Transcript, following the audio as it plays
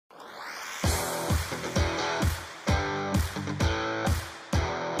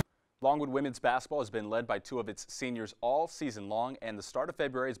Longwood women's basketball has been led by two of its seniors all season long, and the start of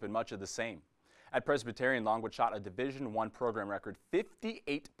February has been much of the same. At Presbyterian, Longwood shot a Division I program record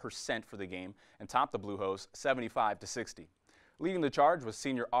 58% for the game and topped the Blue Hose 75-60. Leading the charge was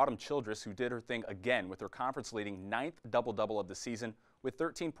senior Childress, who did her thing again with her conference-leading 9th double-double of the season with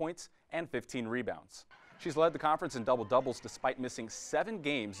 13 points and 15 rebounds. She's led the conference in double-doubles despite missing 7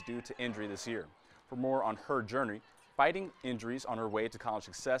 games due to injury this year. For more on her journey, fighting injuries on her way to college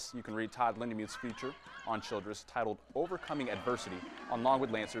success, you can read Todd Lindemuth's feature on Childress titled Overcoming Adversity on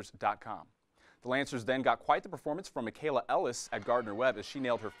longwoodlancers.com. The Lancers then got quite the performance from Micaela Ellis at Gardner-Webb as she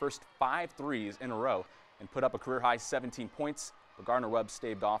nailed her first 5 threes in a row and put up a career-high 17 points, but Gardner-Webb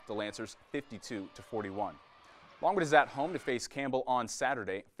staved off the Lancers 52-41. Longwood is at home to face Campbell on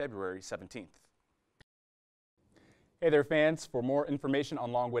Saturday, February 17th. Hey there, fans. For more information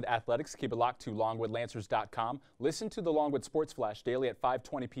on Longwood Athletics, keep it locked to longwoodlancers.com. Listen to the Longwood Sports Flash daily at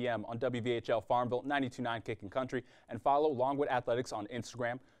 5:20 p.m. on WVHL Farmville 92.9 Kicking Country, and follow Longwood Athletics on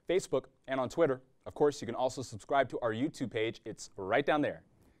Instagram, Facebook, and on Twitter. Of course, you can also subscribe to our YouTube page. It's right down there.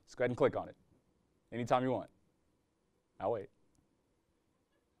 Just go ahead and click on it anytime you want. I'll wait.